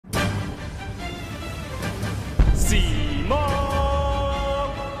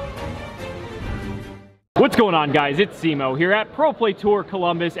What's going on, guys? It's Cimo here at Pro Play Tour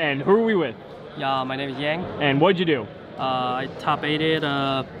Columbus, and who are we with? Yeah, my name is Yang. And what'd you do? I top 8'd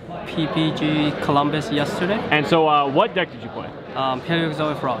PPG Columbus yesterday. And so, what deck did you play?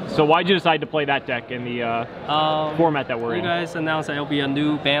 Paleozoic Frog. So why'd you decide to play that deck in the format that we're in? You guys announced that it'll be a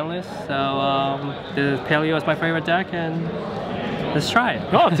new ban list, so the Paleo is my favorite deck, and let's try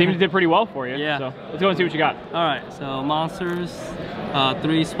it. Oh, it seems it did pretty well for you. Yeah. So let's go and see what you got. All right, so monsters,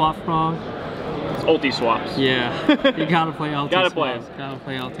 3 swap frog. It's ulti swaps. Yeah, you gotta play LT Gotta swaps. play. Gotta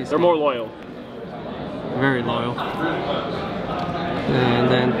play LT swaps. They're more loyal. Very loyal. And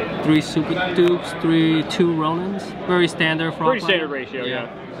then 3 Super Dukes, 2 Ronins. Very standard frog. Pretty standard ratio, yeah.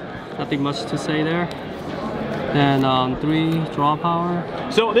 Nothing much to say there. And 3 draw power.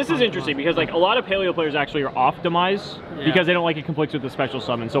 So this is interesting because like a lot of Paleo players actually are off demise because they don't like it conflicts with the special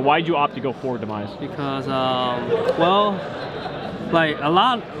summon. So why'd you opt to go for demise? Because well,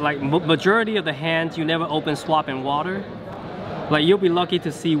 like majority of the hands you never open swap in water. Like you'll be lucky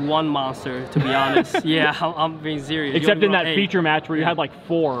to see 1 monster, to be honest. Yeah, I'm being serious. Except in that feature match where you had like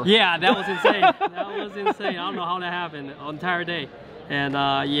 4. Yeah, that was insane. That was insane. I don't know how that happened the entire day. And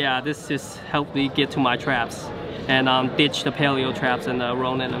yeah, this just helped me get to my traps and ditch the Paleo traps and the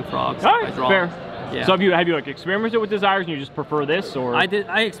Ronin and frogs. All right, fair. Yeah. So have you like experimented with desires and you just prefer this, or? I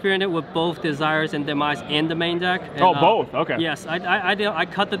experimented with both desires and demise in the main deck. And, oh, both. Okay. Yes, I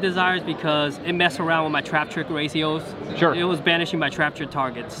cut the desires because it messed around with my trap trick ratios. Sure. It was banishing my trap trick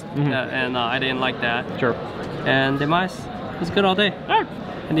targets, and I didn't like that. Sure. And demise was good all day. All right.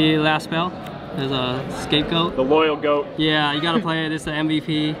 And the last spell is a scapegoat. The loyal goat. Yeah, you gotta play it. It's the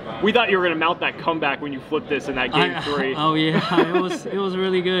MVP. We thought you were gonna mount that comeback when you flipped this in that game 3. Oh yeah, it was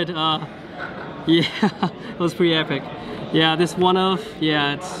really good. Yeah, it was pretty epic. Yeah, this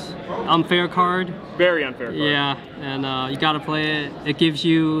it's unfair card. Very unfair card. Yeah, and you gotta play it. It gives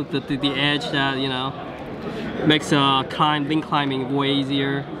you the edge that, you know, makes link climbing way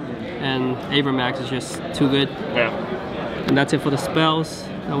easier, and Abramax is just too good. Yeah. And that's it for the spells.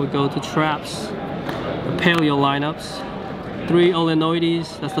 Now we go to traps. The Paleo lineups. 3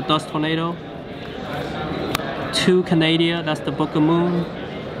 Olenoides, that's the Dust Tornado. 2 Canadia, that's the Book of Moon.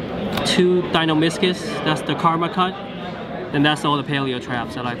 2 Dinomischus, that's the Karma Cut. And that's all the Paleo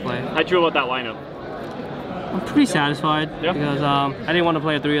traps that I play. How'd you feel about that lineup? I'm pretty satisfied because I didn't want to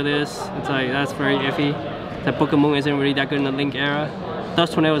play 3 of this. It's like, that's very iffy. That Book of Moon isn't really that good in the Link era.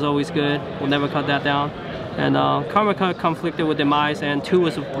 Dust Tornado is always good. We'll never cut that down. And Karma Cut conflicted with Demise, and 2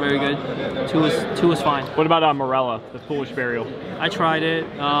 was very good. 2 was fine. What about Morella, the Foolish Burial? I tried it.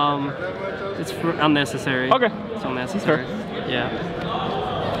 It's unnecessary. Okay. It's unnecessary. Yeah.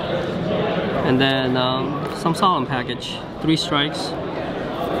 And then some Solemn package. 3 strikes.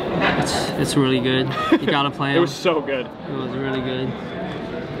 It's really good. You gotta play it. It was so good. It was really good.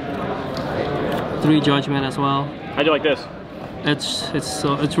 3 Judgment as well. How'd you like this?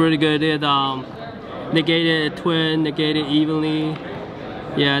 It's really good. It negated twin, negated evenly.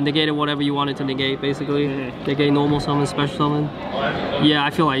 Yeah, negated whatever you wanted to negate, basically. Negate normal summon, special summon. Yeah, I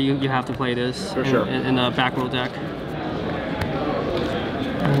feel like you have to play this for sure in a back row deck.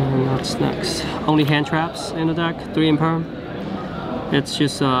 And what's next? Only hand traps in the deck, 3 Imperm. It's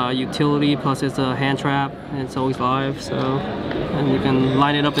just utility plus it's a hand trap, and it's always live, so, and you can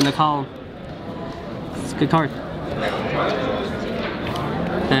line it up in the column. It's a good card.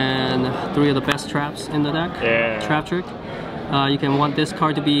 And 3 of the best traps in the deck. Yeah. Trap trick. You can want this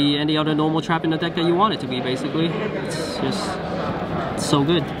card to be any other normal trap in the deck that you want it to be, basically. It's just so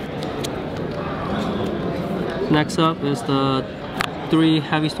good. Next up is the 3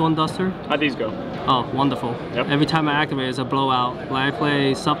 Heavy Storm Duster. How'd these go? Oh, wonderful. Yep. Every time I activate, it's a blowout. Like I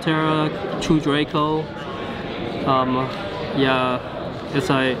play Subterra, True Draco. Yeah, it's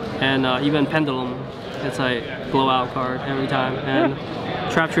like, and even Pendulum. It's like blowout card every time. And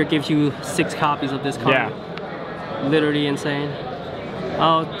Trap Trick gives you 6 copies of this card. Yeah. Literally insane.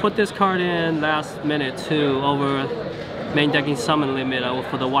 I'll put this card in last minute too over main decking summon limit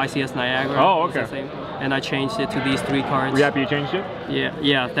for the YCS Niagara. Oh, okay. And I changed it to these 3 cards. Were you happy you changed it?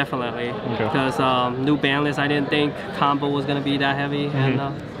 Yeah, definitely. Okay. Because new ban list, I didn't think combo was gonna be that heavy, and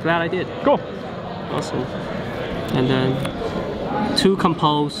glad I did. Cool. Awesome. And then 2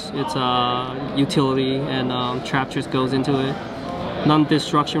 Compose. It's utility, and Trap just goes into it.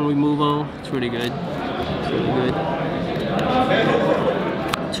 Non-destruction removal. It's really good. It's really good.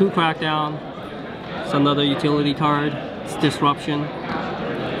 2 Crackdown. It's another utility card. It's Disruption,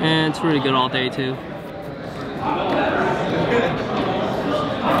 and it's really good all day too.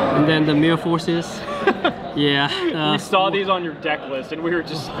 And then the Mirror Forces. Yeah. We saw these on your deck list and we were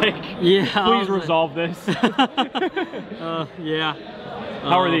just like, yeah, please resolve this. Yeah.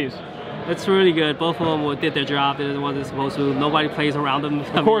 How are these? it's really good. Both of them did their job. They did what they're supposed to. Nobody plays around them.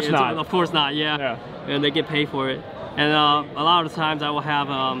 Of course not. Of course not. Yeah. And they get paid for it. And a lot of the times I will have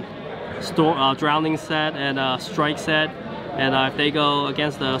drowning set and strike set. And if they go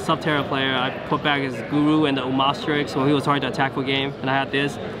against the Subterra player, I put back his Guru and the Umastrix, so he was hard to attack for game. And I had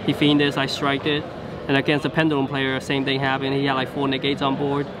this. He fiend this. I striked it. And against the Pendulum player, same thing happened. He had like 4 negates on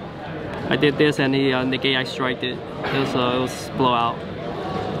board. I did this and he negate. I striked it. It was blowout.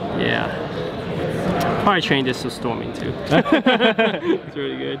 Yeah. Probably trained this to Storming too. It's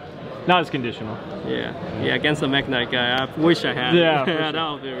really good. Not as conditional. Yeah. Yeah, against the Mekk-Knight guy. I wish I had. Yeah.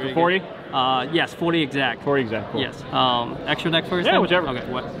 That would be really 40? Good. Yes, 40 exact. 40 exact. Cool. Yes. Extra deck first? Yeah, then? whichever. Okay,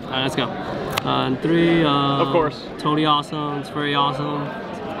 what? Let's go. 3. Of course. Totally awesome. It's very awesome.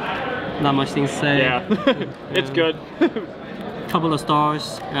 Not much things to say. Yeah. It's good. Couple of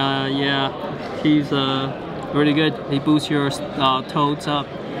stars. Yeah. He's really good. He boosts your toads up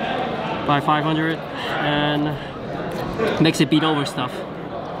by 500 and makes it beat over stuff.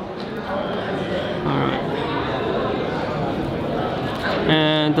 Alright.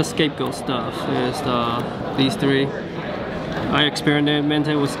 And the scapegoat stuff is these 3. I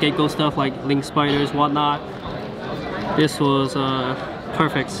experimented with scapegoat stuff like link spiders, whatnot. This was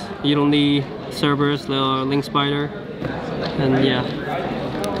perfect. You don't need Cerberus, the link spider, and yeah.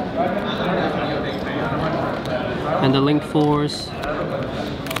 And the link force.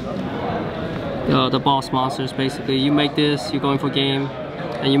 The boss monsters basically. You make this, you're going for game,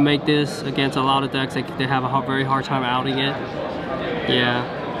 and you make this against a lot of decks. Like they have a very hard time outing it. Yeah,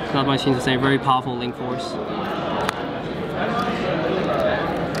 not much things to say. Very powerful link force.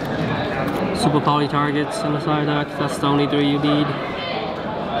 Super poly targets in the side deck. That's the only 3 you need.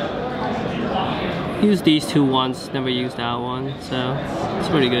 Use these 2 once. Never used that one, so it's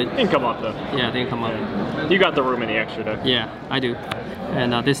pretty good. Didn't come up though. Yeah, they didn't come up. You got the room in the extra deck. Yeah, I do.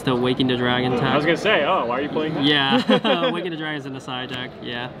 And this is the Waking the Dragon tag. I was gonna say, oh, why are you playing that? Yeah, Waking the Dragon's in the side deck.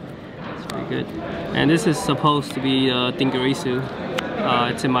 Yeah, it's pretty good. And this is supposed to be Dingarisu.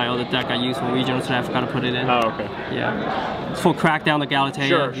 It's in my other deck I use for regional, so I forgot to put it in. Oh, okay. Yeah, it's for Crackdown the Galatea.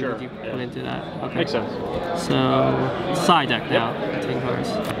 Sure. You put into that. Okay. Makes sense. So side deck now. 10 cards.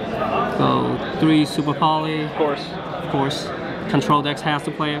 Go 3 Super Poly. Of course. Of course. Control decks has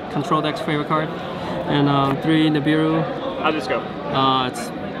to play it. Control deck's favorite card. And 3 Nibiru. How'd this go? It's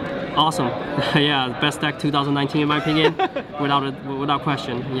awesome. Yeah, best deck 2019 in my opinion, without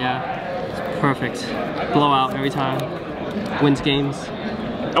question. Yeah, it's perfect. Blowout every time. Wins games.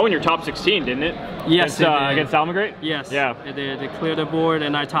 Oh, in your top 16, didn't it? Yes. Against Salmagrate? Yes. Yeah. They cleared the board,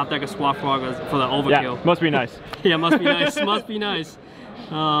 and I top deck a Swap Frog for the overkill. Yeah, must be nice. Yeah, must be nice. Must be nice.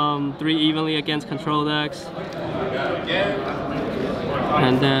 3 evenly against control decks.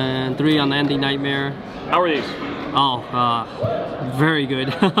 And then 3 on the Ending Nightmare. How are these? Oh, very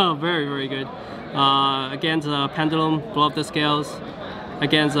good. Very, very good. Against Pendulum, blow up the scales.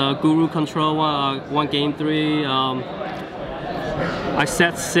 Against Guru Control, 1 game 3. I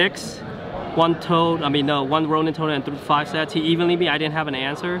set 6. 1 Toad, one Ronin Toad and 5 sets. He evenly me, I didn't have an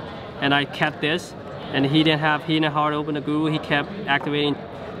answer. And I kept this. And he didn't hard open the Guru. He kept activating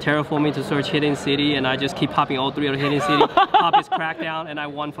Terraforming to search Hidden City, and I just keep popping all 3 of the Hidden City, pop his Crackdown, and I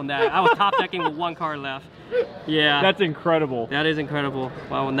won from that. I was top decking with 1 card left. Yeah. That's incredible. That is incredible.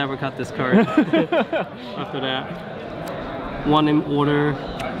 Well, I will never cut this card after that. 1 in order.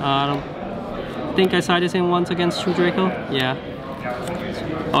 I don't think I sided him once against True Draco. Yeah.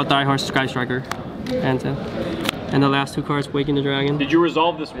 Oh, Die Hard Sky Striker. And the last 2 cards, Waking the Dragon. Did you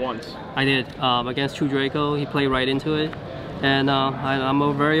resolve this once? I did. Against True Draco, he played right into it. And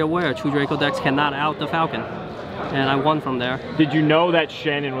I'm very aware True Draco decks cannot out the Falcon. And I won from there. Did you know that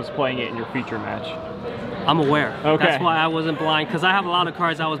Shannon was playing it in your feature match? I'm aware. Okay. That's why I wasn't blind, because I have a lot of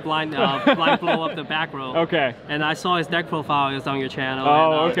cards I was blind blow up the back row. Okay. And I saw his deck profile is on your channel.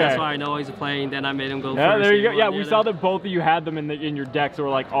 Oh, and, okay. That's why I know he's playing. Then I made him go yeah, first. There you go. Yeah, we saw that both of you had them in your decks. So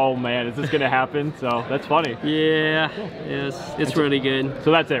we're like, oh man, is this gonna happen? So that's funny. Yeah, yes, it's really good. So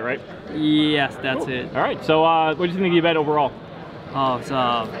that's it, right? Yes, that's cool. it. All right. So what do you think of the event overall? Oh, it's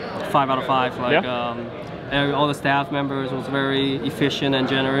 5 out of 5. Like all the staff members was very efficient and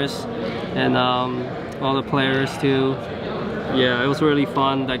generous, and all the players too. Yeah, it was really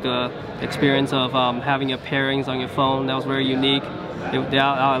fun. Like the experience of having your pairings on your phone, that was very unique.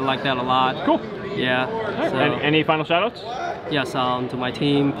 I like that a lot. Cool. Yeah. Right. So, any final shoutouts? Yes, to my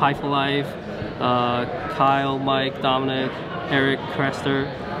team, Pie for Life, Kyle, Mike, Dominic, Eric, Crexter,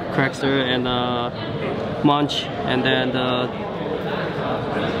 and Munch, and then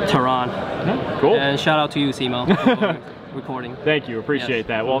Tehran. Cool. And shout out to you, Cimo. Recording. Thank you, appreciate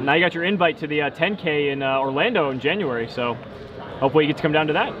that. Well, now you got your invite to the 10K in Orlando in January, so hopefully you get to come down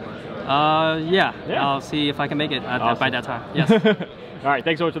to that. Yeah. I'll see if I can make it by that time. Yes. All right,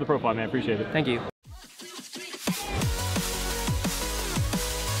 thanks so much for the profile, man. Appreciate it. Thank you.